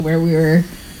where we were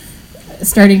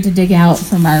starting to dig out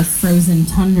from our frozen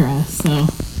tundra. So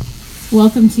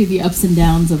welcome to the ups and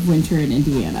downs of winter in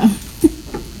Indiana.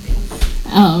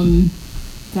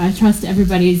 So I trust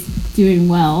everybody's doing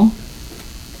well.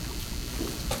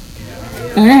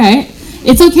 All right.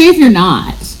 It's okay if you're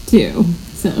not, too.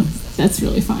 So that's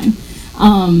really fine.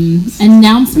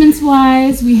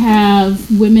 Announcements-wise, we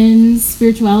have women's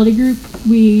spirituality group.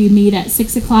 We meet at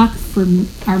 6 o'clock for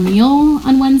our meal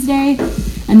on Wednesday,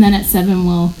 and then at 7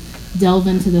 we'll delve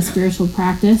into the spiritual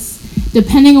practice.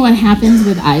 Depending on what happens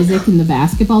with Isaac in the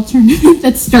basketball tournament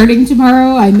that's starting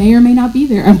tomorrow, I may or may not be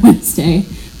there on Wednesday,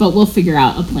 but we'll figure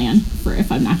out a plan for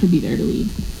if I'm not going to be there to lead.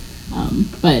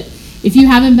 But if you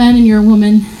haven't been and you're a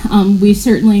woman, we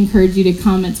certainly encourage you to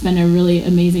come. It's been a really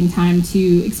amazing time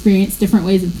to experience different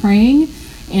ways of praying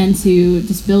and to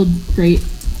just build great,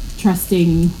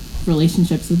 trusting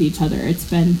relationships with each other. It's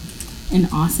been an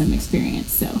awesome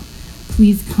experience. So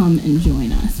please come and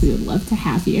join us. We would love to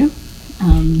have you.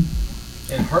 And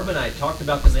Herb and I talked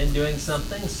about the men doing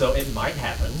something, so it might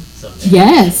happen someday.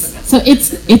 Yes. So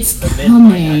it's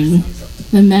coming.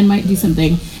 The men might do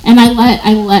something. And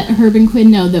I let Herb and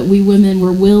Quinn know that we women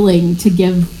were willing to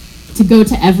go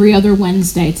to every other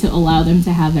Wednesday to allow them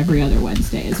to have every other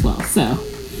Wednesday as well. So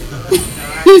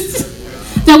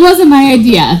that wasn't my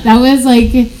idea. That was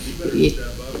like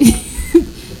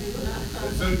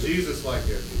So Jesus like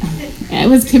it. It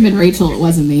was Kim and Rachel, it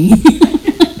wasn't me.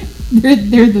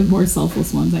 They're the more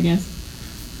selfless ones, I guess.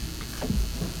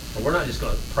 But we're not just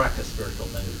going to practice spiritual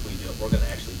things as we do it. We're going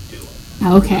to actually do it.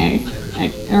 Okay.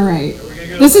 All right.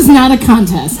 This is not a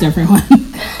contest, everyone.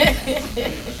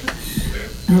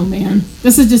 Oh, man.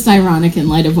 This is just ironic in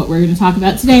light of what we're going to talk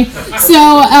about today.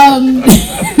 So,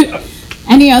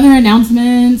 any other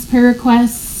announcements, prayer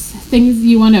requests, things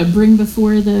you want to bring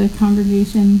before the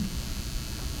congregation?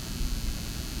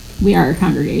 We are a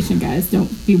congregation, guys.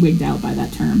 Don't be wigged out by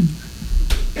that term.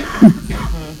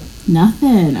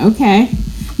 Nothing. Okay.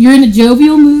 You're in a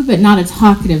jovial mood, but not a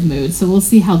talkative mood, so we'll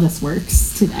see how this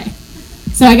works today.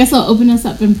 So I guess I'll open us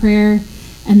up in prayer,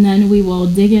 and then we will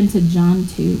dig into John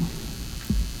 2.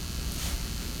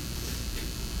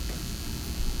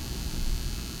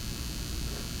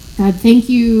 God, thank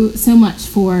you so much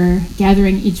for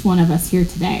gathering each one of us here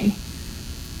today.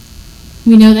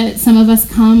 We know that some of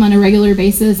us come on a regular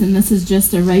basis, and this is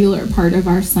just a regular part of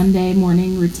our Sunday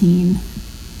morning routine.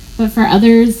 But for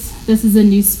others, this is a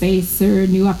new space or a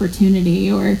new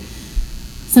opportunity or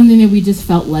something that we just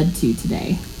felt led to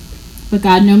today. But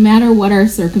God, no matter what our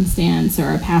circumstance or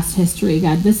our past history,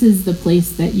 God, this is the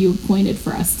place that you appointed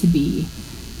for us to be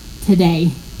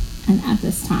today and at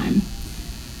this time.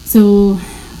 So,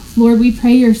 Lord, we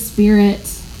pray your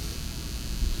Spirit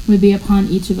would be upon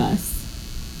each of us,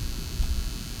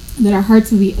 that our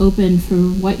hearts would be open for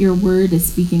what your word is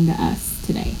speaking to us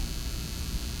today,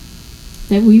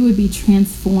 that we would be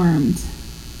transformed,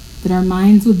 that our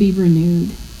minds would be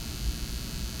renewed.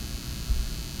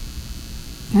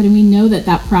 God, and we know that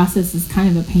that process is kind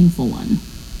of a painful one.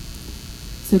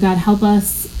 So God, help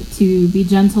us to be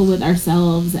gentle with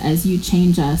ourselves as you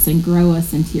change us and grow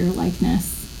us into your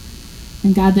likeness.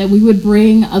 And God, that we would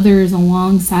bring others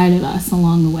alongside of us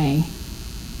along the way.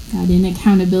 God, in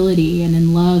accountability and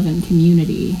in love and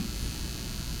community.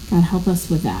 God, help us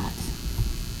with that.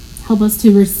 Help us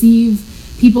to receive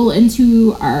people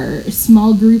into our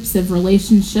small groups of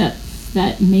relationship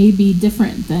that may be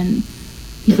different than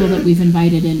people that we've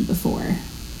invited in before.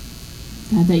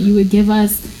 God, that you would give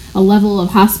us a level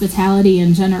of hospitality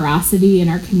and generosity in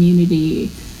our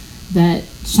community that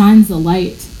shines the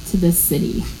light to this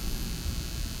city.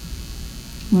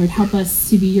 Lord, help us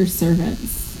to be your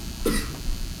servants,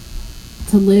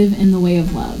 to live in the way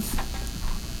of love,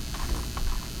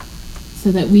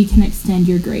 so that we can extend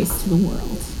your grace to the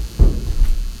world.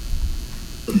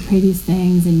 We pray these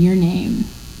things in your name.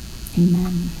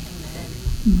 Amen.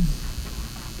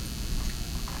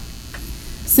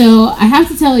 So I have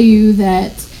to tell you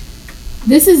that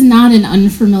this is not an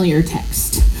unfamiliar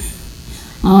text.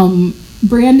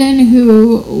 Brandon,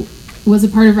 who was a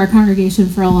part of our congregation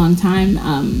for a long time,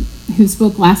 who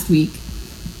spoke last week,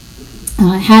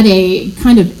 had a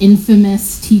kind of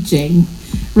infamous teaching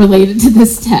related to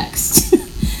this text.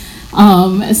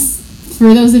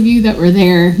 For those of you that were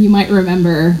there, you might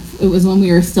remember it was when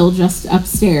we were still just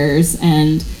upstairs,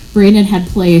 and Brandon had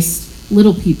placed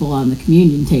little people on the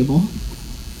communion table,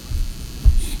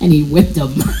 and he whipped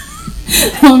them.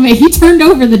 He turned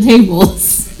over the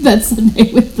tables that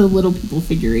Sunday with the little people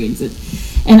figurines.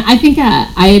 And I think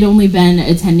I had only been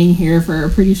attending here for a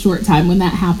pretty short time when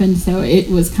that happened, so it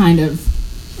was kind of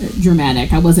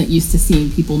dramatic. I wasn't used to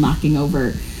seeing people knocking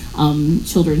over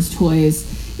children's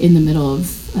toys. in the middle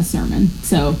of a sermon.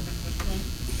 So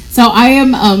I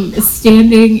am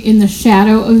standing in the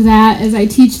shadow of that as I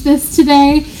teach this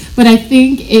today, but I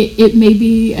think it may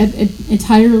be an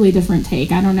entirely different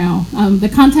take. I don't know. The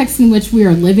context in which we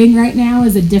are living right now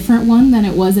is a different one than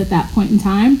it was at that point in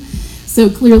time. So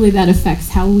clearly that affects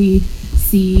how we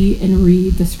see and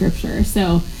read the scripture.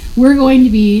 So we're going to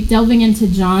be delving into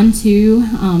John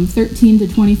 2, 13 to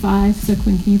 25. So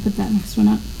Quinn, can you put that next one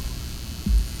up?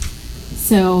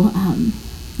 So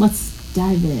let's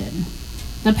dive in.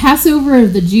 The Passover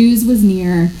of the Jews was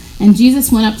near, and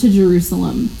Jesus went up to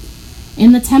Jerusalem.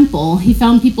 In the temple, he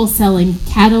found people selling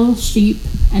cattle, sheep,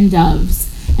 and doves,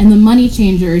 and the money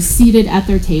changers seated at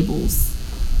their tables.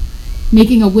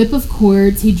 Making a whip of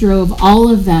cords, he drove all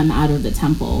of them out of the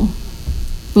temple,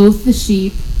 both the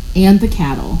sheep and the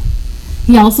cattle.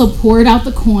 He also poured out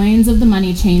the coins of the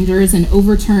money changers and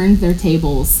overturned their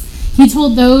tables. He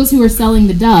told those who were selling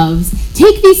the doves,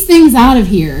 "Take these things out of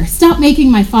here. Stop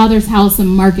making my Father's house a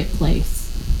marketplace."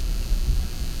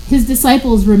 His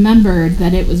disciples remembered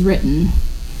that it was written,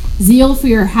 "Zeal for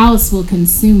your house will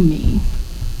consume me."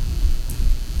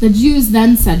 The Jews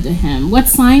then said to him, "What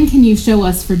sign can you show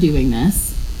us for doing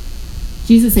this?"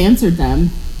 Jesus answered them,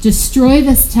 "Destroy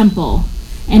this temple,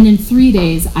 and in 3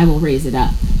 days I will raise it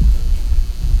up."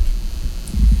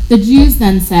 The Jews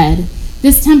then said,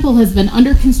 "This temple has been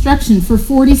under construction for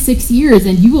 46 years,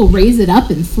 and you will raise it up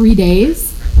in 3 days?"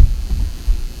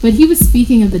 But he was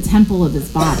speaking of the temple of his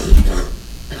body.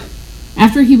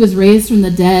 After he was raised from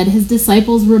the dead, his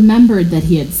disciples remembered that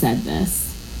he had said this,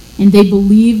 and they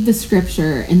believed the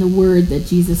scripture and the word that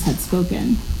Jesus had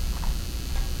spoken.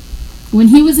 When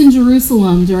he was in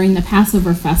Jerusalem during the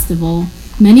Passover festival,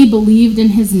 many believed in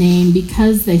his name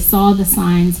because they saw the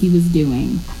signs he was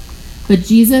doing. But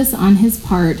Jesus, on his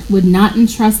part, would not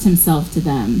entrust himself to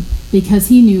them because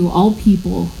he knew all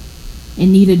people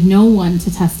and needed no one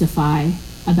to testify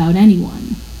about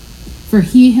anyone, for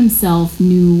he himself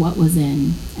knew what was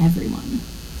in everyone.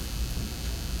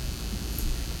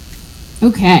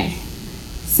 Okay,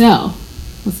 so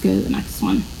let's go to the next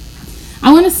one.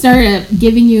 I want to start at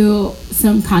giving you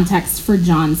some context for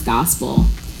John's gospel.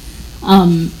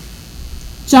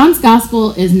 John's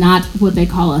gospel is not what they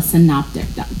call a synoptic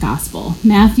gospel.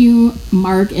 Matthew,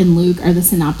 Mark, and Luke are the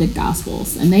synoptic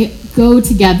gospels, and they go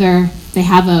together. They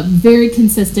have a very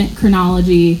consistent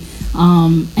chronology,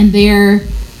 and they're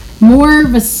more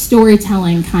of a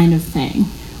storytelling kind of thing.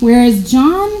 Whereas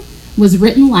John was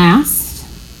written last,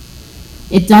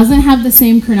 it doesn't have the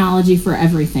same chronology for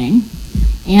everything,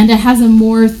 and it has a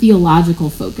more theological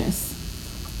focus.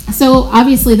 So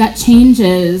obviously that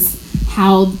changes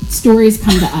how stories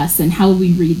come to us and how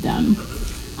we read them.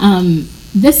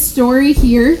 This story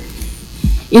here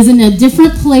is in a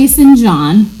different place in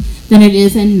John than it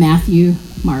is in Matthew,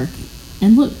 Mark,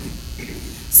 and Luke.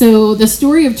 So the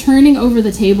story of turning over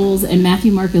the tables in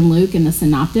Matthew, Mark, and Luke in the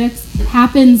synoptics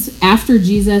happens after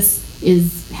Jesus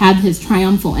had his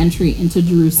triumphal entry into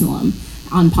Jerusalem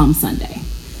on Palm Sunday.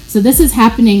 So this is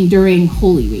happening during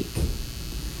Holy Week.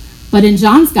 But in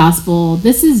John's gospel,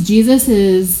 this is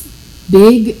Jesus's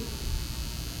big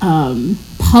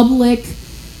public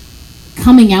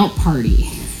coming out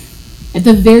party at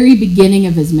the very beginning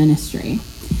of his ministry.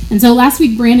 And so last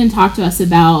week, Brandon talked to us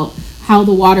about how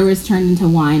the water was turned into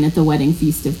wine at the wedding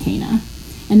feast of Cana.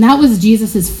 And that was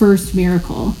Jesus's first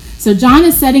miracle. So John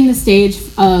is setting the stage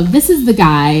of this is the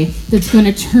guy that's going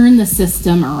to turn the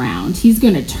system around. He's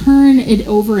going to turn it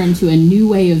over into a new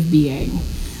way of being.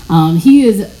 He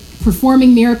is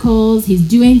performing miracles. He's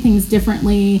doing things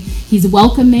differently. He's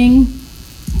welcoming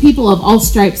people of all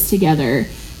stripes together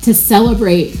to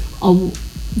celebrate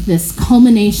this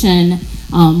culmination,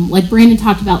 like Brandon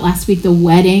talked about last week, the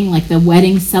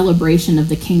wedding celebration of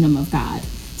the kingdom of God.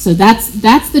 So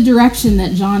that's the direction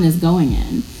that John is going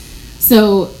in.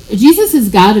 So Jesus has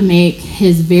got to make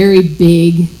his very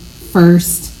big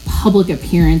first public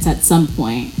appearance at some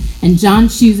point, and John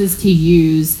chooses to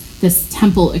use this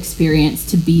temple experience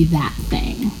to be that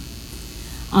thing.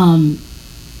 And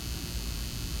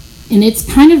it's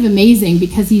kind of amazing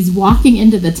because he's walking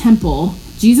into the temple.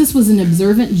 Jesus was an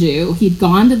observant Jew. He'd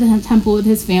gone to the temple with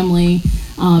his family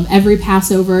every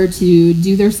Passover to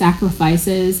do their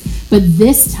sacrifices. But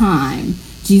this time,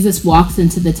 Jesus walks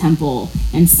into the temple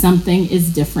and something is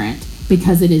different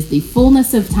because it is the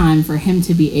fullness of time for him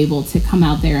to be able to come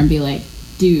out there and be like,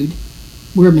 dude,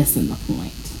 we're missing the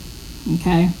point.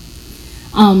 Okay?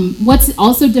 What's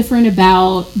also different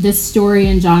about this story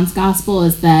in John's gospel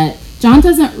is that John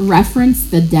doesn't reference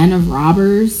the den of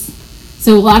robbers.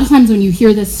 So a lot of times when you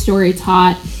hear this story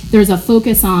taught, there's a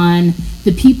focus on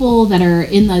the people that are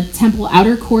in the temple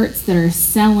outer courts that are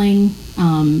selling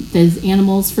those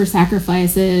animals for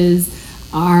sacrifices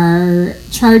are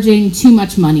charging too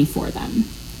much money for them.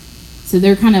 So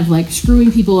they're kind of like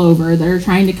screwing people over that are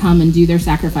trying to come and do their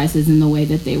sacrifices in the way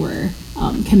that they were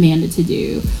commanded to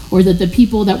do. Or that the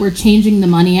people that were changing the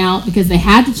money out, because they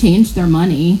had to change their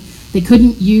money, they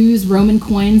couldn't use Roman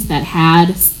coins that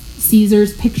had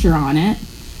Caesar's picture on it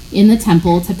in the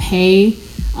temple to pay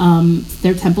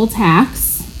their temple tax,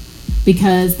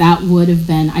 because that would have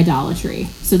been idolatry.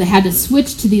 So they had to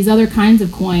switch to these other kinds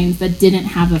of coins that didn't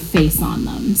have a face on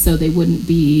them, so they wouldn't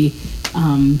be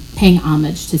paying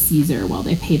homage to Caesar while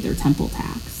they paid their temple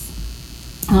tax.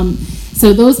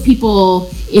 So those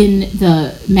people in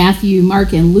the Matthew,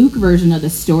 Mark, and Luke version of the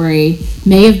story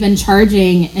may have been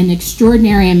charging an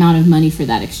extraordinary amount of money for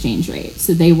that exchange rate.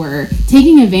 So they were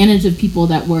taking advantage of people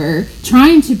that were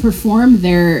trying to perform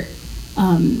their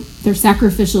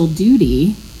sacrificial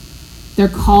duty, their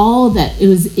call that it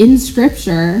was in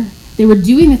Scripture. They were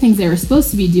doing the things they were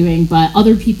supposed to be doing, but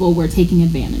other people were taking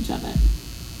advantage of it.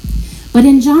 But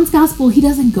in John's gospel, he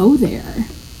doesn't go there.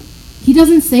 He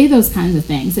doesn't say those kinds of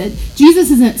things.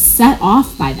 Jesus isn't set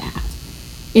off by that.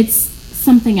 It's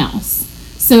something else.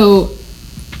 So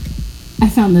I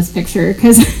found this picture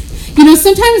because,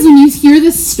 sometimes when you hear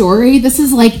this story, this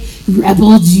is like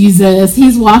rebel Jesus.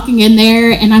 He's walking in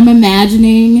there, and I'm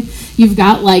imagining you've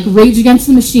got like Rage Against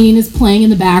the Machine is playing in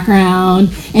the background,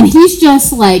 and he's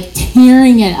just like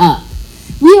tearing it up.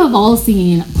 We have all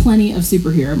seen plenty of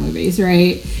superhero movies,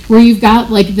 right? Where you've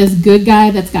got like this good guy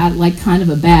that's got like kind of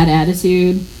a bad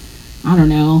attitude. I don't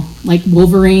know, like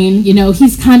Wolverine.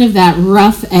 He's kind of that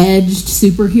rough-edged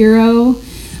superhero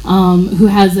who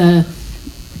has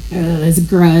his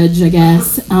grudge, I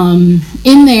guess,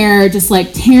 in there just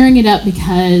like tearing it up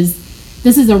because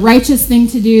this is a righteous thing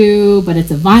to do, but it's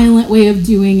a violent way of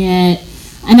doing it.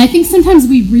 And I think sometimes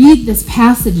we read this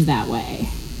passage that way.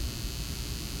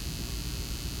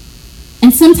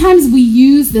 And sometimes we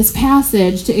use this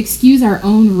passage to excuse our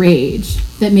own rage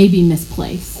that may be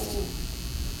misplaced.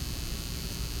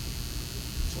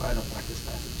 That's why I don't like this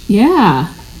passage.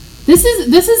 Yeah. This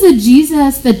is a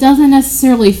Jesus that doesn't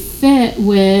necessarily fit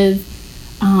with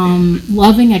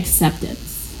loving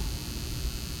acceptance.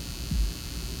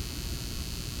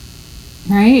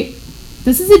 Right?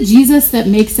 This is a Jesus that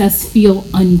makes us feel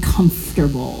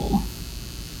uncomfortable.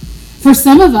 For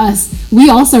some of us, we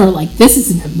also are like, this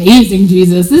is an amazing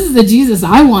Jesus. This is the Jesus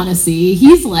I want to see.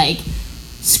 He's like,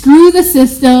 screw the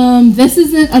system. This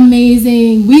isn't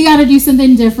amazing. We got to do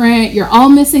something different. You're all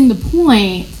missing the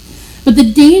point. But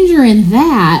the danger in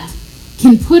that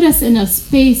can put us in a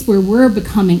space where we're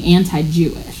becoming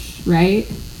anti-Jewish, right?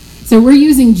 So we're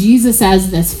using Jesus as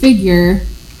this figure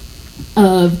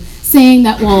of saying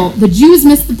that, well, the Jews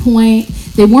missed the point.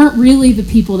 They weren't really the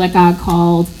people that God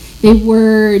called. They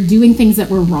were doing things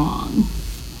that were wrong.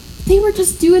 They were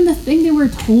just doing the thing they were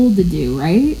told to do,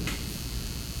 right?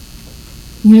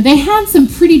 They had some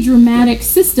pretty dramatic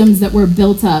systems that were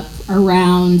built up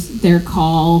around their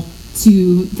call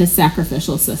to the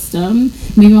sacrificial system.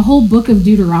 The whole book of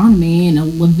Deuteronomy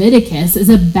and Leviticus is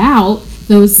about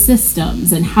those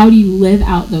systems and how do you live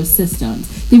out those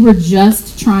systems. They were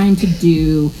just trying to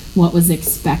do what was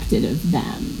expected of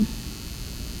them.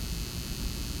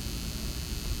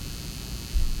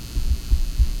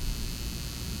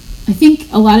 I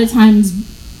think a lot of times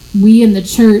we in the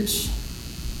church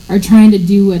are trying to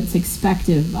do what's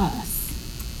expected of us.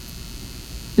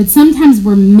 But sometimes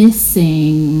we're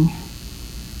missing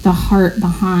the heart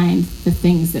behind the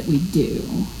things that we do.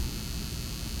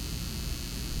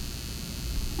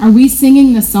 Are we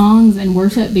singing the songs and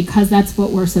worship because that's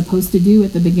what we're supposed to do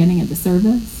at the beginning of the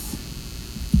service?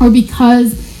 Or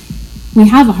because we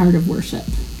have a heart of worship?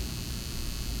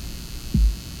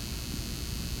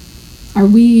 Are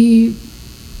we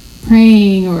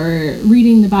praying or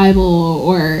reading the Bible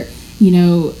or,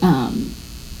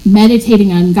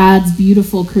 meditating on God's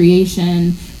beautiful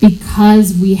creation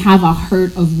because we have a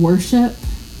heart of worship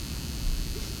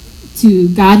to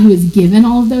God who has given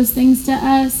all of those things to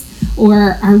us?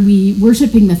 Or are we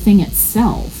worshiping the thing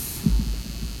itself?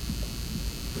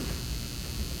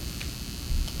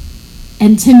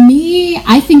 And to me,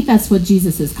 I think that's what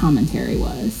Jesus' commentary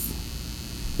was.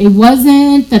 It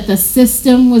wasn't that the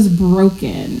system was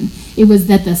broken. It was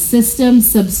that the system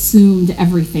subsumed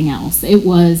everything else. It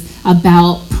was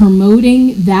about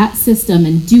promoting that system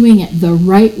and doing it the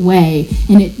right way.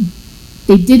 And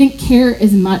they didn't care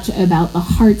as much about the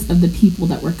hearts of the people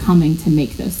that were coming to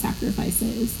make those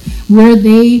sacrifices. Were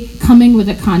they coming with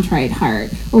a contrite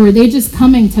heart? Or were they just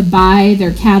coming to buy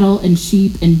their cattle and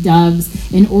sheep and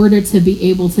doves in order to be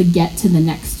able to get to the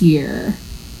next year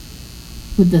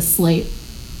with the slate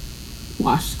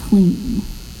washed clean.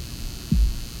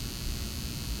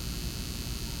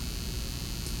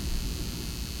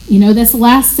 You know, this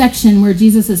last section where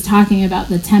Jesus is talking about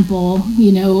the temple,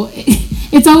 you know,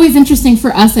 it's always interesting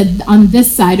for us on this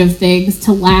side of things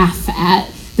to laugh at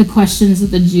the questions that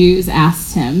the Jews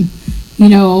asked him. You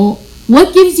know,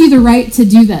 what gives you the right to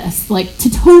do this? Like, to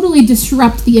totally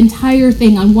disrupt the entire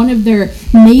thing on one of their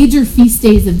major feast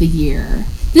days of the year.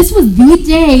 This was the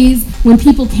days when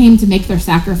people came to make their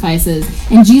sacrifices,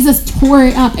 and Jesus tore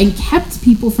it up and kept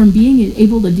people from being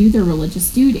able to do their religious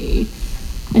duty.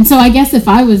 And so I guess if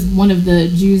I was one of the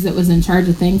Jews that was in charge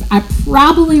of things, I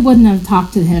probably wouldn't have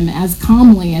talked to him as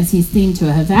calmly as he seemed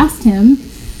to have asked him.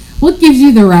 What gives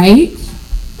you the right?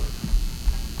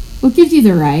 What gives you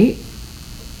the right?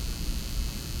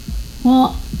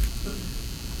 Well,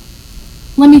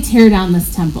 let me tear down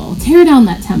this temple. Tear down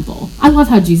that temple. I love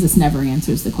how Jesus never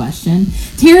answers the question.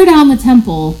 Tear down the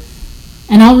temple,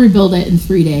 and I'll rebuild it in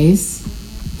 3 days.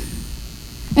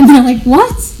 And they're like,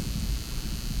 what?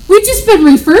 We've just been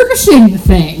refurbishing the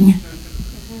thing.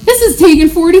 This has taken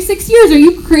 46 years. Are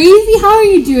you crazy? How are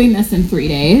you doing this in 3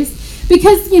 days?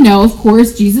 Because, you know, of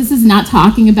course, Jesus is not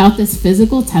talking about this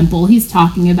physical temple. He's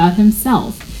talking about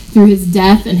himself through his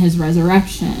death and his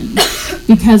resurrection.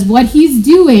 Because what he's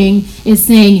doing is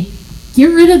saying, get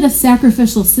rid of the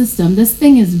sacrificial system. This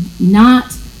thing is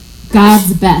not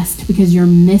God's best because you're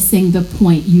missing the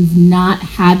point. You've not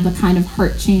had the kind of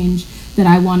heart change that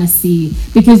I want to see,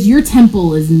 because your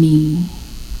temple is me.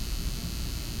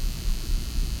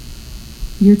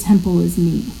 Your temple is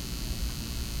me.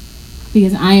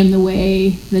 Because I am the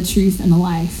way, the truth, and the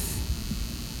life.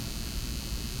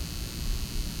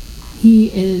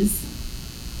 He is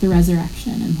the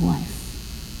resurrection and the life.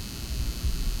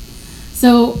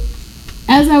 So,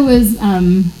 as I was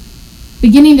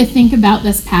beginning to think about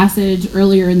this passage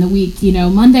earlier in the week, you know,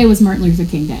 Monday was Martin Luther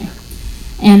King Day.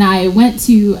 And I went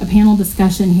to a panel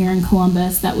discussion here in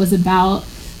Columbus that was about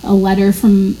a letter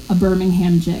from a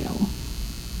Birmingham jail.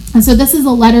 And so this is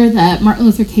a letter that Martin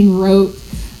Luther King wrote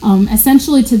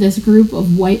essentially to this group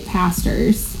of white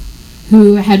pastors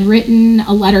who had written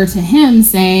a letter to him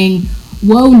saying,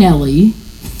 "Whoa, Nelly,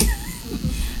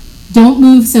 don't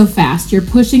move so fast. You're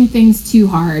pushing things too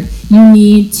hard. You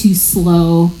need to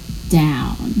slow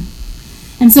down."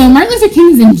 And so Martin Luther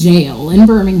King's in jail in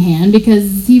Birmingham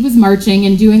because he was marching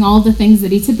and doing all the things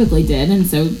that he typically did. And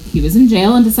so he was in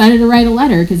jail and decided to write a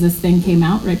letter because this thing came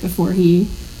out right before he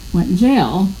went in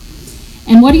jail.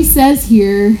 And what he says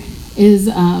here is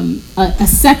a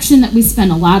section that we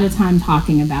spent a lot of time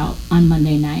talking about on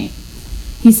Monday night.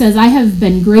 He says, "I have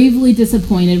been gravely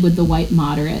disappointed with the white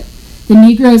moderate. The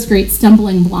Negro's great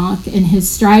stumbling block in his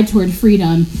stride toward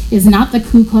freedom is not the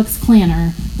Ku Klux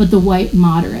Klanner, but the white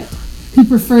moderate, who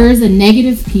prefers a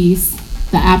negative peace,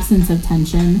 the absence of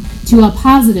tension, to a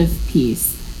positive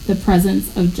peace, the presence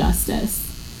of justice.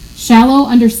 Shallow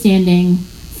understanding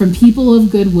from people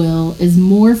of goodwill is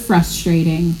more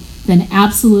frustrating than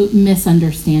absolute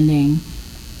misunderstanding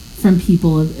from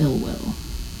people of ill will."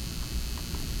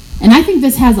 And I think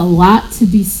this has a lot to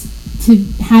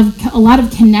have a lot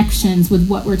of connections with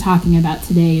what we're talking about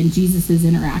today in Jesus'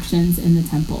 interactions in the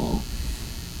temple.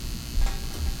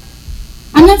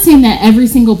 I'm not saying that every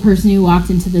single person who walked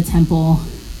into the temple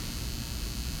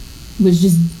was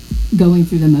just going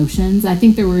through the motions. I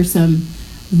think there were some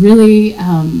really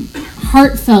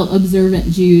heartfelt,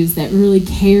 observant Jews that really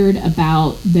cared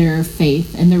about their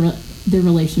faith and their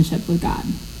relationship with God.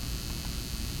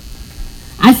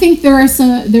 I think there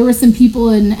were some people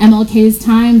in MLK's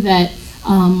time that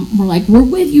were like, "We're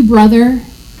with you, brother,"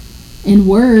 in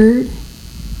word,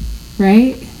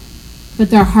 right?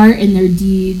 But their heart and their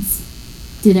deeds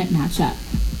didn't match up.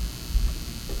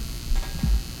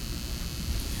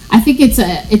 I think it's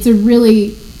a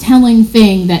really telling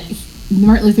thing that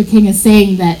Martin Luther King is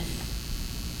saying, that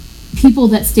people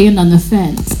that stand on the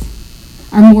fence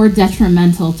are more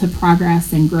detrimental to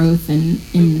progress and growth and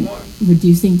in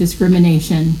reducing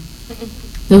discrimination.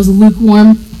 Those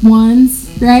lukewarm ones,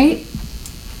 right?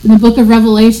 In the book of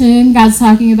Revelation, God's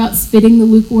talking about spitting the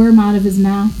lukewarm out of his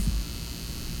mouth.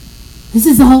 This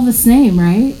is all the same,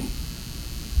 right?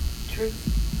 True.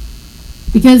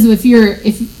 Because if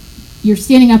you're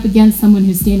standing up against someone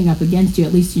who's standing up against you,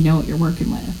 at least you know what you're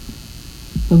working with.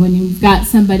 But when you've got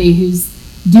somebody who's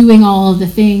doing all of the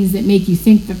things that make you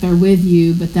think that they're with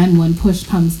you, but then when push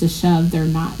comes to shove, they're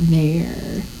not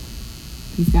there,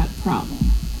 you've got a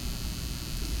problem.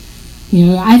 You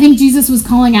know, I think Jesus was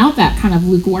calling out that kind of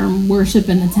lukewarm worship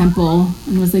in the temple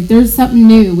and was like, there's something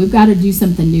new. We've got to do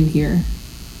something new here.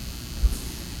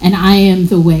 And I am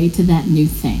the way to that new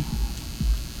thing.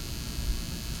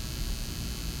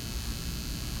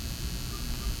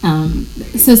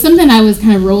 So something I was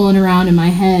kind of rolling around in my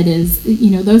head is,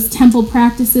 those temple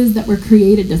practices that were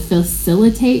created to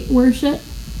facilitate worship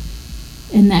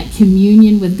and that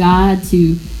communion with God,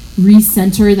 to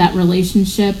recenter that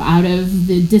relationship out of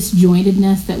the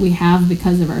disjointedness that we have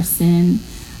because of our sin.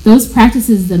 Those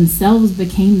practices themselves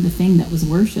became the thing that was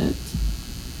worshipped.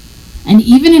 And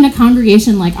even in a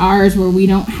congregation like ours, where we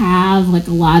don't have like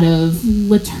a lot of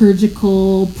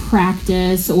liturgical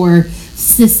practice or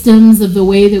systems of the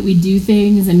way that we do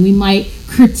things, and we might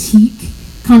critique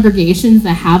congregations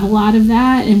that have a lot of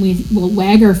that, and we will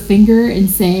wag our finger and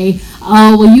say,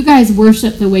 oh, well, you guys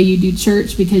worship the way you do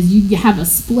church because you have a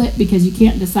split because you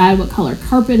can't decide what color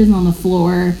carpet is on the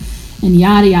floor, and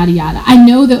yada, yada, yada. I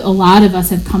know that a lot of us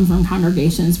have come from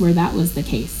congregations where that was the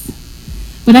case.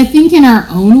 But I think in our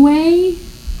own way,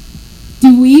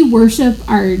 do we worship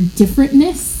our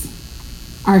differentness,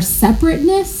 our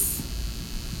separateness,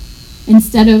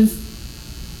 instead of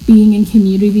being in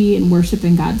community and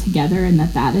worshiping God together, and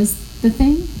that is the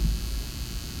thing?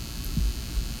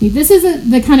 This isn't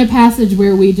the kind of passage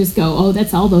where we just go, oh,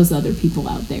 that's all those other people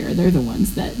out there. They're the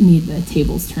ones that need the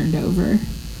tables turned over.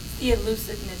 The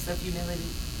elusiveness of humility.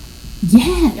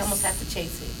 Yes. You almost have to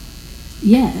chase it.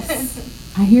 Yes.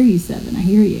 I hear you, Seven. I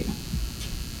hear you.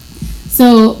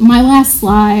 So my last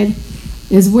slide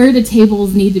is where the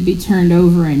tables need to be turned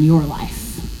over in your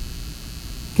life.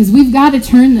 Because we've got to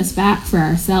turn this back for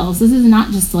ourselves. This is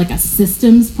not just like a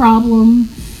systems problem.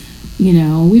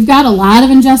 We've got a lot of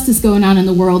injustice going on in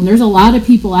the world, and there's a lot of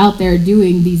people out there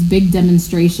doing these big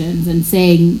demonstrations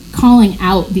and calling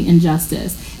out the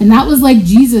injustice. And that was like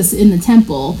Jesus in the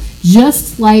temple,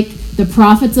 just like the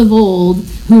prophets of old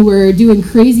who were doing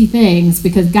crazy things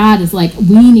because God is like,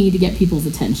 we need to get people's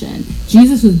attention.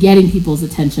 Jesus was getting people's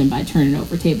attention by turning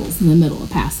over tables in the middle of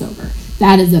Passover.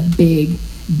 That is a big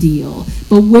deal.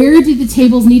 But where do the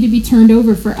tables need to be turned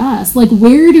over for us? Like,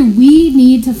 where do we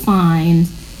need to find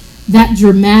that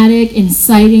dramatic,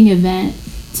 inciting event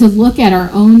to look at our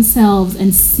own selves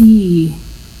and see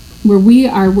where we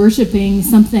are worshiping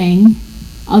something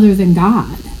other than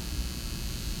God?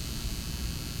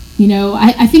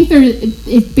 I think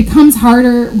it becomes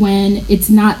harder when it's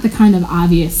not the kind of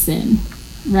obvious sin,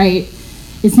 right?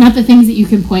 It's not the things that you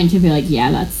can point to and be like,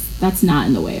 yeah, that's not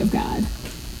in the way of God.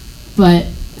 But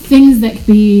things that could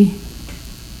be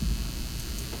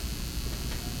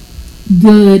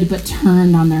good but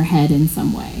turned on their head in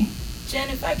some way. Jen,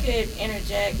 if I could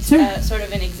interject, Sure. Sort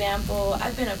of an example.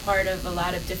 I've been a part of a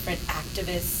lot of different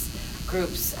activist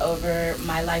groups over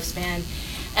my lifespan,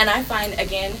 and I find,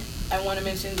 again, I want to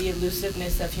mention the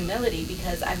elusiveness of humility,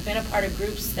 because I've been a part of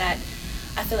groups that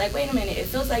I feel like, wait a minute, it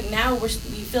feels like now we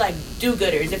feel like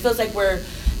do-gooders. It feels like we're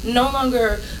no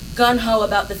longer gung-ho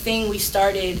about the thing we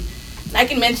started. And I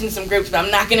can mention some groups, but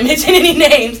I'm not going to mention any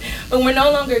names. But we're no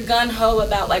longer gung-ho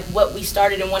about like what we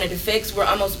started and wanted to fix. We're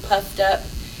almost puffed up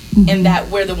in that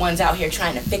we're the ones out here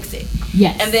trying to fix it.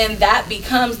 Yes. And then that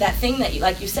becomes that thing that,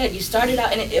 like you said, you started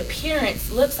out, and in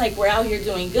appearance looks like we're out here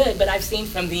doing good, but I've seen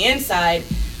from the inside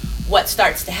what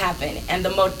starts to happen. And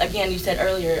again, you said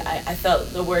earlier, I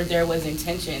felt the word there was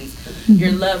intentions.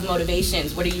 Your love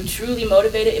motivations. What are you truly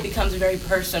motivated? It becomes very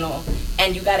personal,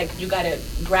 and you gotta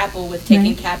grapple with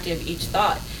taking captive each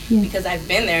thought. Yeah. Because I've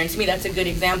been there, and to me that's a good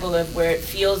example of where it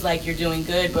feels like you're doing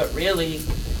good, but really,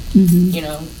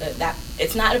 that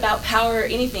it's not about power or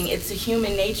anything. It's a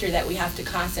human nature that we have to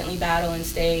constantly battle and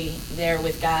stay there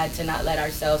with God, to not let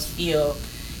ourselves feel.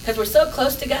 Because we're so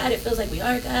close to God, it feels like we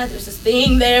are God. There's this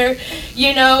thing there,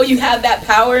 you have that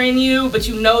power in you, but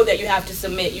you know that you have to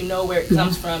submit. You know where it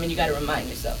comes from, and you got to remind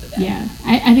yourself of that. Yeah,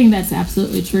 I think that's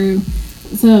absolutely true.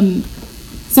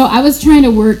 So I was trying to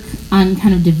work on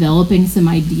kind of developing some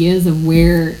ideas of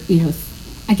where,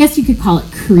 I guess you could call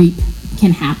it creep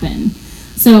can happen.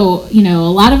 So, a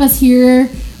lot of us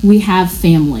here, we have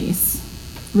families,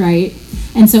 right?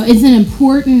 And so it's an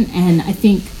important, and I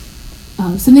think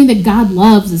something that God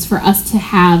loves is for us to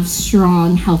have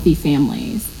strong, healthy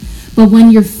families. But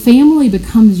when your family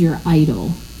becomes your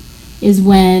idol is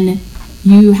when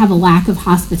you have a lack of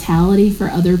hospitality for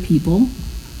other people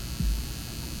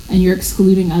and you're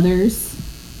excluding others.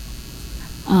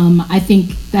 I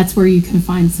think that's where you can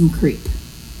find some creep.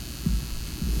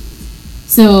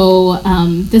 So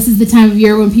this is the time of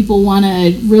year when people want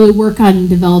to really work on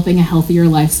developing a healthier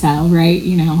lifestyle, right?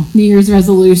 New Year's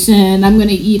resolution, I'm going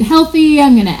to eat healthy,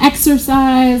 I'm going to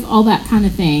exercise, all that kind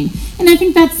of thing. And I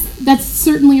think that's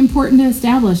certainly important to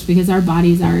establish, because our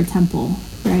bodies are a temple,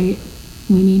 right?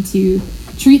 We need to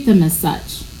treat them as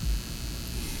such.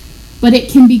 But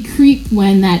it can be creep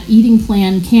when that eating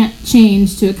plan can't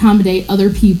change to accommodate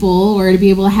other people or to be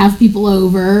able to have people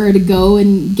over or to go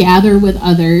and gather with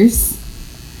others.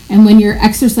 And when your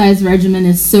exercise regimen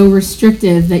is so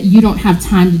restrictive that you don't have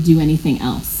time to do anything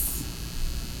else.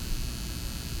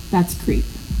 That's creep.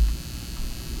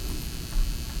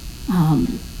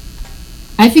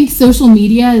 I think social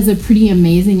media is a pretty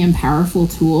amazing and powerful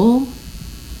tool.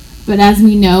 But as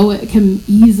we know, it can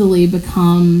easily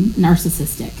become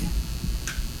narcissistic.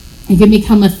 It can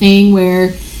become a thing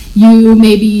where you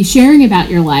may be sharing about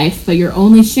your life, but you're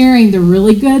only sharing the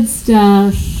really good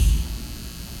stuff,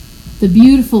 the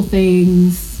beautiful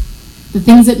things, the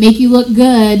things that make you look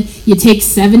good. You take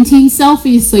 17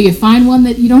 selfies so you find one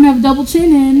that you don't have a double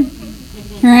chin in,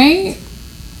 right?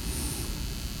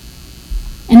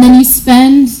 And then you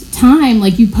spend time,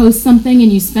 like you post something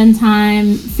and you spend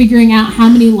time figuring out how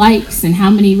many likes and how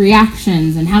many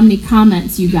reactions and how many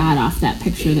comments you got off that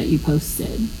picture that you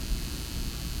posted.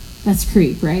 That's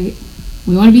creep, right?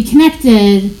 We want to be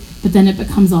connected, but then it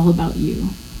becomes all about you.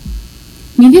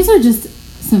 I mean, these are just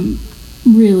some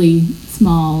really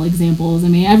small examples. I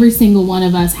mean, every single one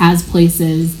of us has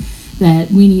places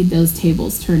that we need those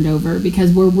tables turned over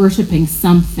because we're worshiping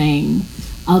something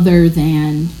other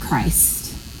than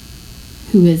Christ,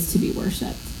 who is to be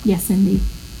worshipped. Yes, Cindy?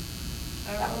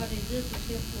 Our body is the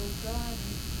temple of God.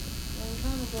 A long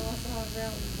time ago, I saw a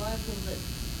verse in the Bible that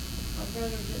my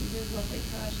brother didn't do what they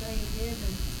try to say he did,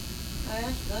 and I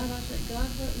asked God, I said, God,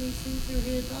 let me see through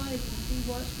his eyes and see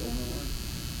what's going on.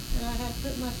 And I had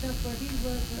put myself where he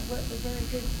was, and it wasn't a very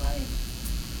good place.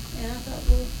 And I thought,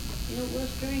 well, you know, it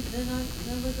was strange. Then I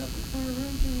looked up the corner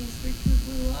room to me, three true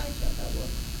blue lights. I thought,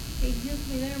 well, he took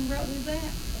me there and brought me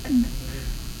back.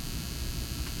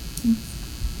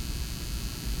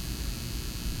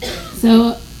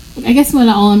 So I guess what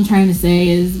all I'm trying to say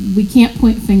is we can't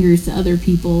point fingers to other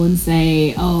people and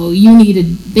say, oh,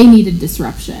 they needed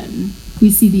disruption.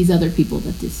 We see these other people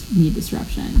that need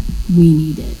disruption. We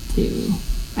need it too.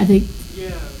 I think.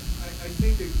 Yeah, I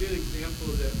think a good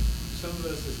example that some of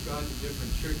us have gone to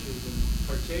different churches and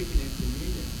partaken in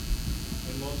communion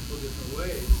in multiple different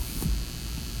ways.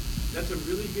 That's a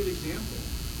really good example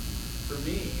for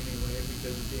me anyway,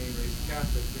 because of being raised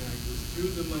Catholic, and I was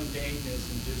through the mundaneness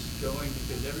and just going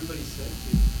because everybody said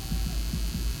to.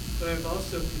 But I've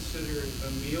also considered a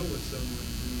meal with someone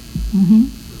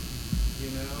communion,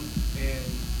 you know, and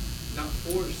not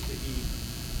forced to eat,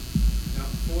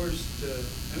 not forced to.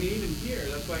 I mean, even here,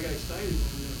 that's why I got excited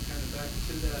when we went kind of back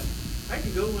to that. I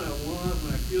can go when I want,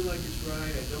 when I feel like it's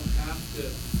right. I don't have to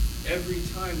every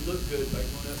time look good by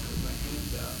going up with my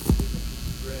hands out and taking a piece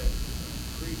of bread from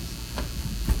a priest.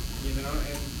 You know,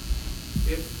 and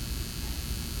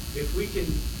if we can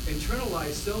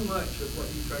internalize so much of what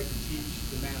you tried to teach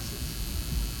the masses,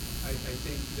 I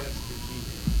think that's the key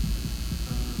here.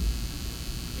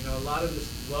 You know, a lot of this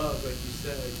love, like you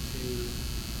said, to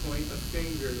point a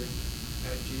finger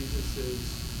at Jesus's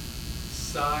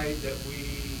side that we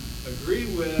agree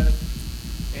with,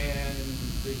 and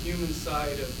the human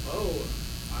side of, oh,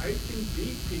 I can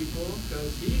beat people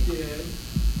because he did.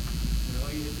 No,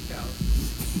 he hit the cows.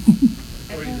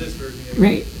 According to this version.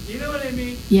 Right. You know what I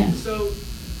mean? Yeah. So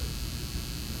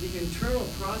the internal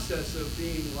process of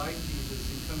being like Jesus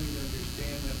and coming to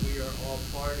understand that we are all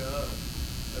part of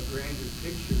a grander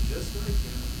picture, just like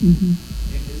him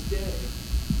in his day,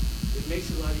 it makes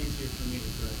it a lot easier for me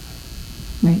to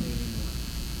grasp. Right. Anymore.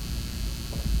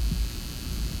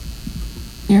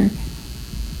 Eric?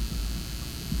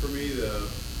 For me,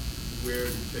 where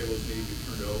the tables need to be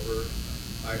turned over,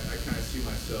 I kind of see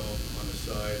myself on the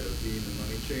side of being the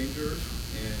money changer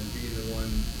and being the one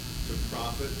to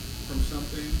profit from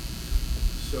something.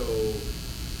 So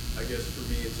I guess for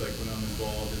me, it's like when I'm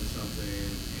involved in something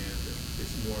and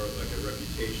it's more of like a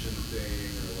reputation thing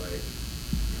or like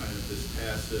kind of this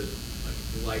tacit, like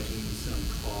liking some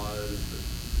cause but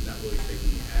not really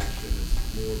taking any action. It's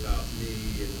more about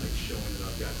me and like showing that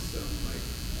I've got some like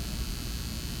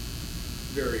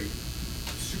very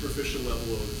superficial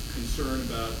level of concern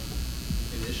about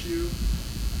an issue,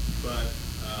 but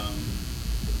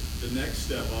the next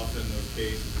step often in those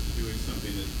cases is doing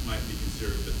something that might be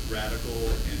considered a bit radical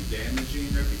and damaging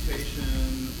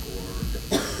reputation, or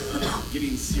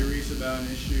getting serious about an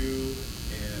issue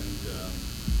and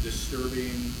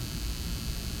disturbing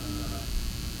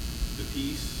the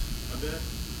peace a bit.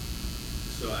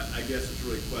 So I guess it's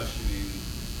really questioning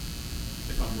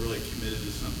if I'm really committed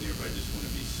to something, or if I just want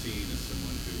to be seen as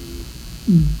someone who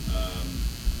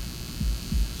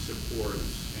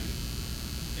supports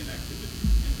an activity.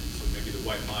 And so maybe the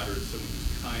white moderate is someone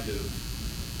who's kind of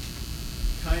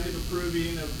kind of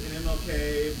approving of an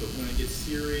MLK, but when it gets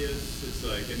serious, it's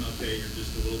like, MLK, you're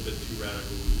just a little bit too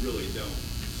radical. We really don't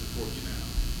support you now.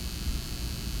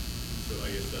 So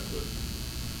I guess that's what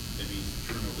it means to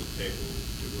turn over the table,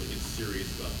 to really get serious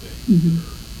about things Mhm.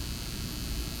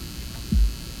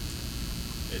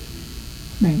 that are edgy.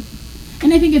 Right.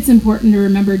 And I think it's important to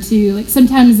remember too, like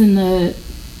sometimes in the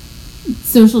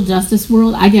social justice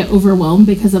world, I get overwhelmed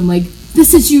because I'm like,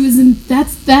 this issue isn't,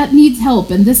 that needs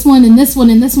help, and this one, and this one,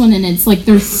 and this one, and it's like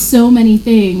there's so many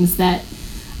things that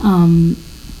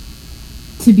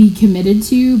to be committed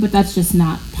to, but that's just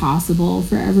not possible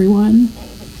for everyone.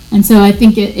 And so I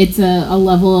think it's a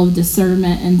level of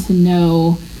discernment and to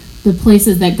know the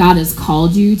places that God has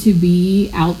called you to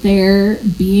be out there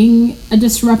being a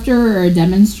disruptor or a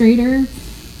demonstrator,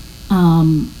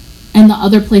 and the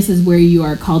other places where you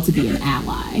are called to be an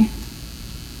ally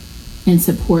and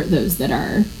support those that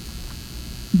are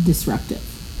disruptive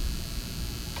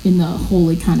in the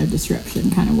holy kind of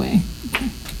disruption kind of way.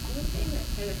 One thing that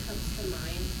kind of comes to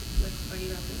mind with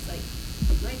talking about this, like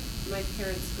my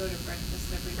parents go to breakfast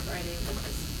every Friday with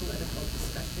this political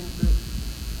discussion group,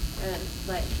 and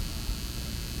like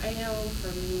I know for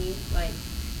me, like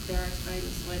there are times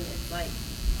when it's like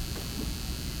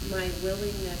my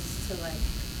willingness to like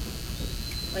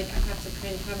I have to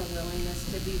kind of have a willingness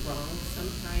to be wrong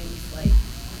sometimes, like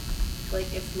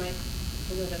if my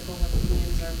political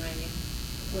opinions or my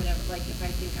whatever, like if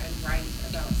I think I'm right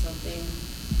about something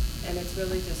and it's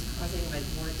really just causing like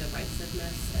more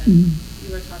divisiveness, and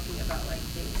you were talking about like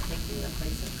things taking the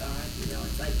place of God, you know,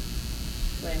 it's like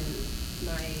when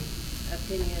my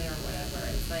opinion or whatever,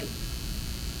 it's like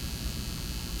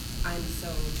I'm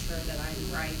so sure that I'm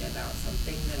right about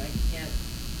something that I can't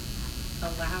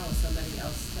allow somebody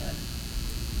else to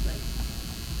like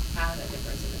have a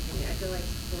difference in opinion. I feel like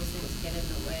those things get in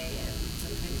the way and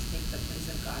sometimes take the place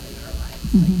of God in our lives.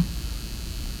 Like,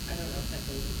 I don't know if that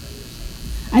goes with what you're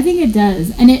saying. I think it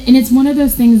does, and it's one of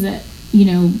those things that, you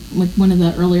know, like one of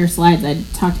the earlier slides I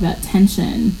talked about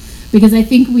tension, because I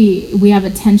think we have a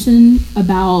tension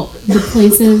about the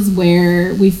places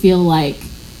where we feel like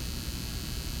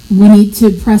we need to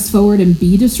press forward and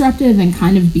be disruptive and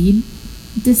kind of be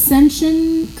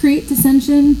create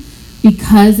dissension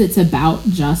because it's about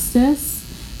justice,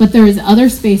 but there's other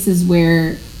spaces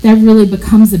where that really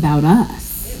becomes about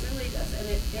us. It really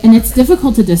does, And it's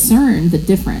difficult to discern the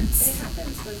difference. It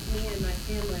happens with me and my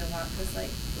family a lot, because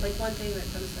like one thing that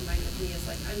comes to mind with me is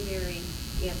like I'm very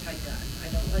anti-gun. I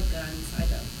don't like guns.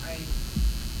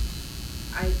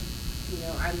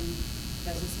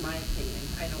 That's just my opinion.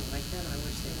 I don't like them. I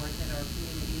wish they weren't in our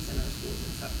communities and our schools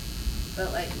and stuff.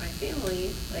 But like my family,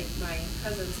 like my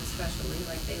cousins especially,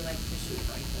 like they like to shoot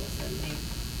rifles,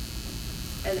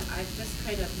 and I've just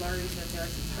kind of learned that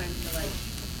there's a time to like,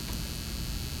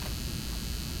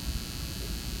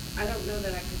 I don't know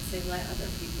that I could say let other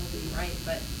people be right,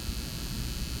 but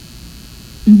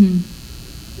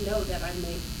know that I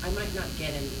might not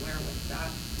get anywhere with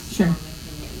that strong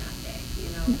opinion that day,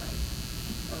 you know, like,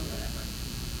 or whatever.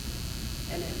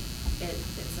 And it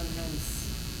sometimes,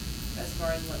 as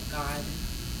far as what God,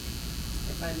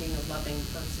 if I'm being a loving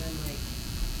person, like,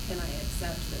 can I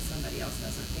accept that somebody else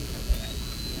doesn't think the way I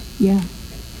do? Yeah.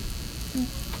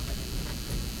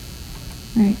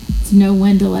 Right. To know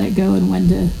when to let it go and when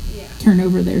to turn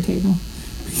over their table.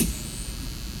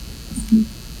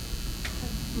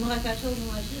 Like I told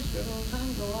my sister a long time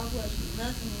ago, I wasn't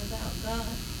nothing without God.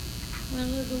 When I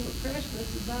lived over at Crestwood,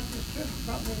 the Baptist church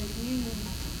brought me the communion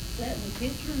set and the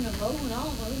pitcher and the bowl and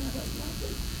all of it. And I thought,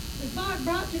 what did God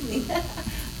brought to me?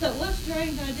 So what's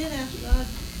strange, I did ask God,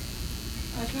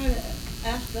 I tried to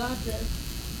ask God to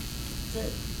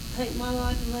take my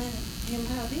life and let him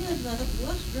have his. And I thought,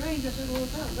 what's strange? I said, well,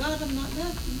 without God, I'm not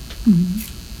nothing.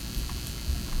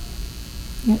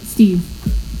 Yeah, Steve.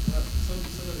 Some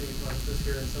of the, just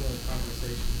hearing some of the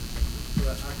conversations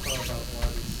that I thought about a lot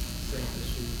of these same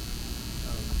issues.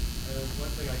 And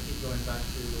one thing I keep going back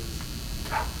to is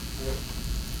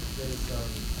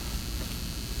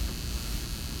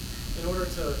in order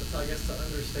to I guess to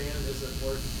understand, is it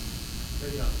worth,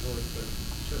 maybe not worth, but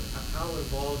how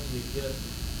involved do you get,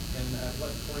 and at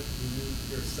what point do you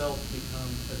yourself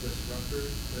become a disruptor?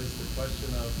 Is the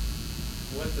question of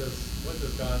what does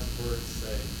God's word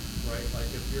say, right?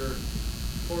 Like if you're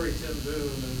Corey Ten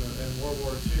Boom in World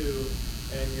War II,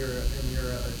 and you're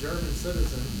a German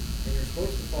citizen, and you're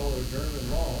supposed to follow German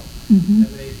law, and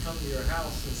they come to your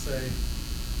house and say,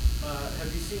 have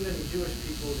you seen any Jewish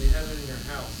people? Do you have any in your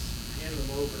house? Hand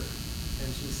them over. And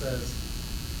she says,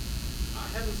 I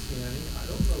haven't seen any. I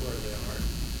don't know where they are.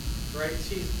 Right?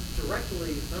 She's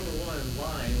directly, number one,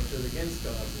 lying, which is against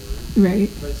God's word. Right.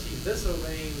 But she's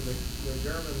disobeying the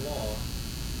German law,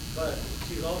 but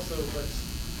she's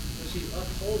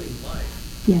upholding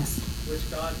life, Yes. which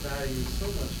God values so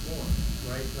much more,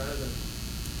 right? Rather than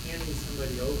handing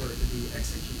somebody over to be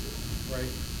executed,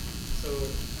 right? So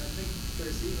I think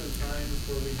there's even times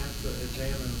where we have to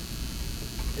examine,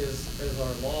 is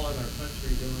our law in our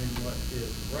country doing what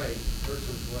is right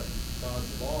versus what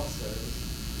God's law says?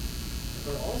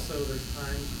 But also there's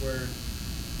times where,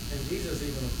 and Jesus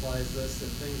even applies this in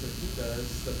things that he does,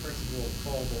 the principle of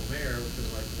Paul Bomer, which is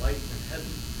like light and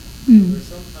heavy. So there's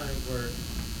some times where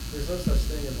there's no such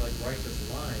thing as like righteous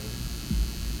lying,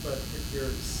 but if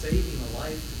you're saving a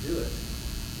life to do it,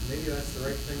 maybe that's the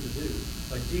right thing to do.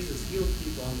 Like Jesus healed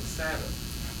people on the Sabbath.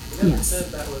 He never said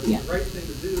that was the right thing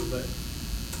to do, but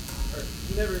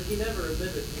he never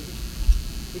admitted.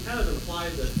 He kind of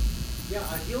implied that, yeah,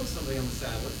 I healed somebody on the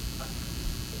Sabbath.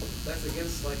 That's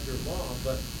against like your law,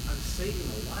 but I'm saving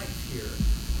a life here.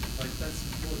 Like that's,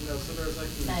 well, so there's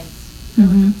like these, you kind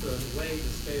of have to weigh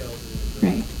the scales.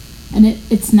 Right. And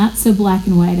it's not so black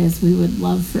and white as we would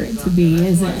love for it to be,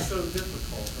 is it? It's so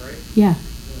difficult, right? Yeah.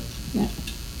 Yeah.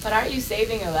 But are you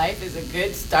saving a life is a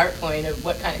good start point of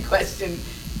what kind of question,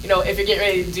 if you're getting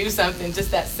ready to do something,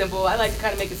 just that simple. I like to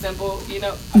kind of make it simple,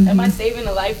 Am I saving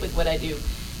a life with what I do?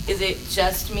 Is it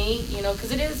just me?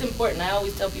 Because it is important. I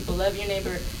always tell people, love your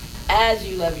neighbor as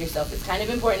you love yourself. It's kind of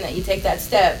important that you take that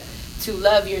step to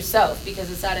love yourself,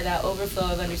 because it's out of that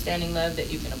overflow of understanding love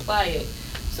that you can apply it.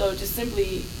 So just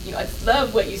simply, I just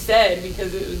love what you said,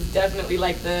 because it was definitely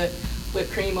like the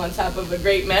whipped cream on top of a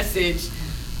great message.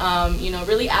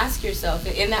 Really ask yourself,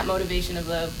 in that motivation of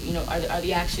love, are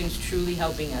the actions truly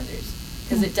helping others?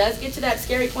 Because it does get to that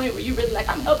scary point where you really like,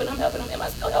 am I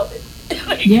still helping?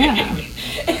 Yeah.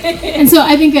 And so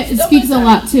I think it speaks a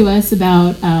lot to us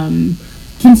about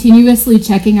continuously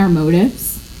checking our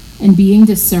motives and being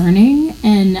discerning,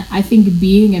 and I think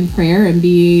being in prayer and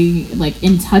being like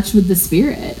in touch with the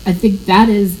Spirit. I think that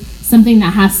is something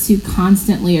that has to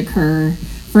constantly occur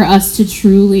for us to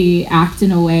truly act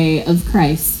in a way of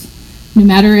Christ. No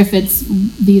matter if it's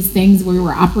these things where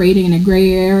we're operating in a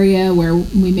gray area, where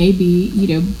we may be,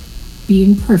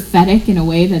 being prophetic in a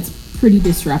way that's pretty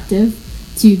disruptive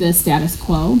to the status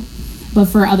quo. But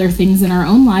for other things in our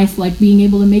own life, like being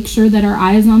able to make sure that our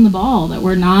eye is on the ball, that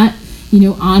we're not,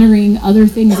 honoring other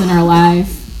things in our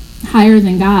life higher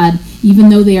than God, even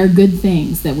though they are good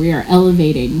things, that we are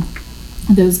elevating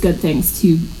those good things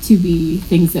to be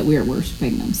things that we are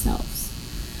worshiping themselves.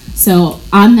 So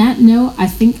on that note, I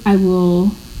think I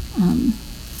will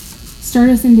start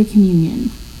us into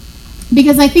communion,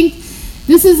 because I think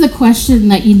this is a question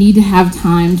that you need to have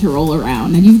time to roll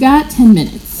around, and you've got 10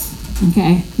 minutes,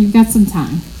 okay? You've got some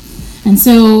time. And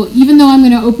so even though I'm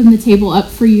going to open the table up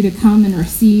for you to come and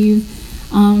receive,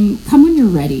 come when you're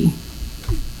ready.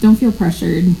 Don't feel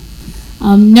pressured.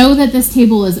 Know that this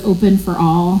table is open for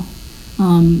all.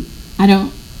 I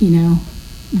don't,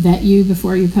 vet you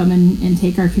before you come and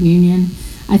take our communion.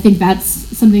 I think that's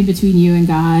something between you and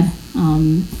God.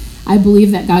 I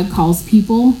believe that God calls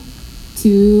people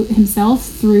to himself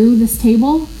through this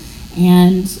table,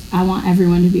 and I want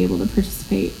everyone to be able to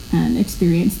participate and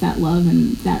experience that love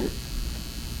and that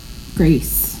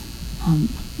grace.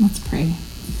 Let's pray.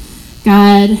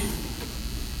 God,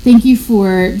 thank you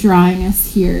for drawing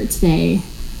us here today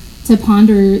to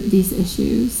ponder these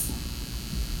issues.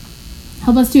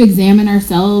 Help us to examine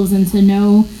ourselves and to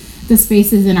know the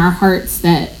spaces in our hearts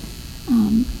that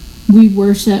we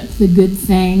worship the good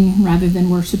thing rather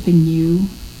than worshiping you.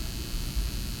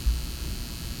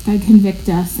 God, convict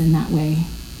us in that way.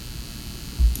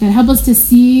 God, help us to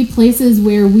see places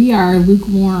where we are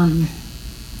lukewarm,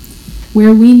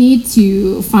 where we need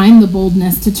to find the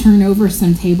boldness to turn over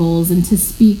some tables and to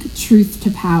speak truth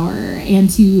to power and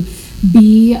to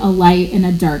be a light in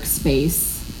a dark space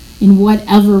in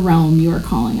whatever realm you are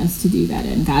calling us to do that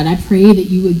in. God, I pray that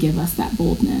you would give us that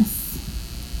boldness.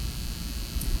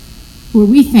 Lord,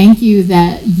 we thank you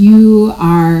that you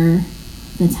are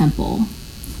the temple,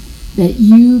 that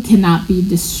you cannot be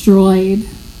destroyed,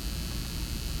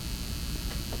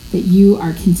 that you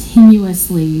are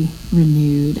continuously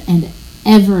renewed and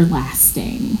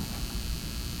everlasting.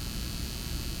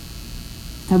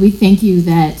 God, we thank you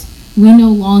that we no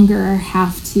longer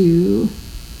have to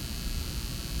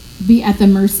be at the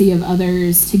mercy of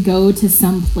others, to go to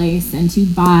some place and to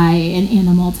buy an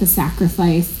animal to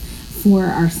sacrifice for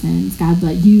our sins, God,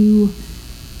 but you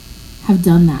have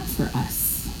done that for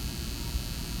us.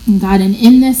 And God, and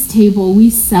in this table,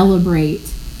 we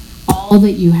celebrate all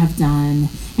that you have done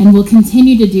and will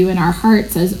continue to do in our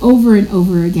hearts as over and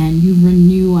over again you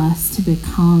renew us to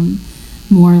become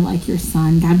more like your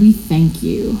Son. God, we thank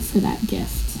you for that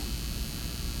gift.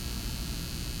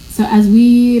 So as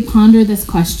we ponder this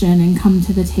question and come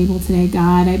to the table today,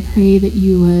 God, I pray that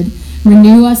you would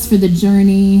renew us for the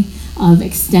journey of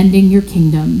extending your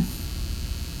kingdom,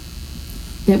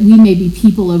 that we may be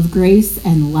people of grace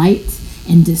and light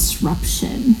and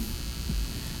disruption,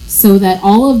 so that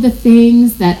all of the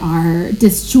things that are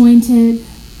disjointed,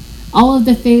 all of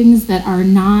the things that are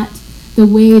not the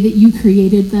way that you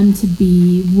created them to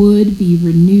be, would be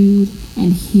renewed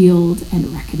and healed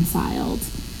and reconciled,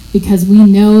 because we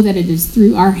know that it is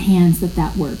through our hands that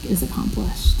that work is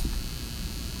accomplished.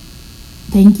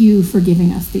 Thank you for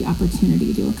giving us the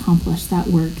opportunity to accomplish that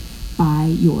work by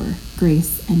your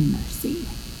grace and mercy.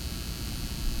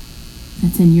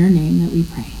 It's in your name that we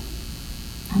pray.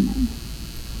 Amen.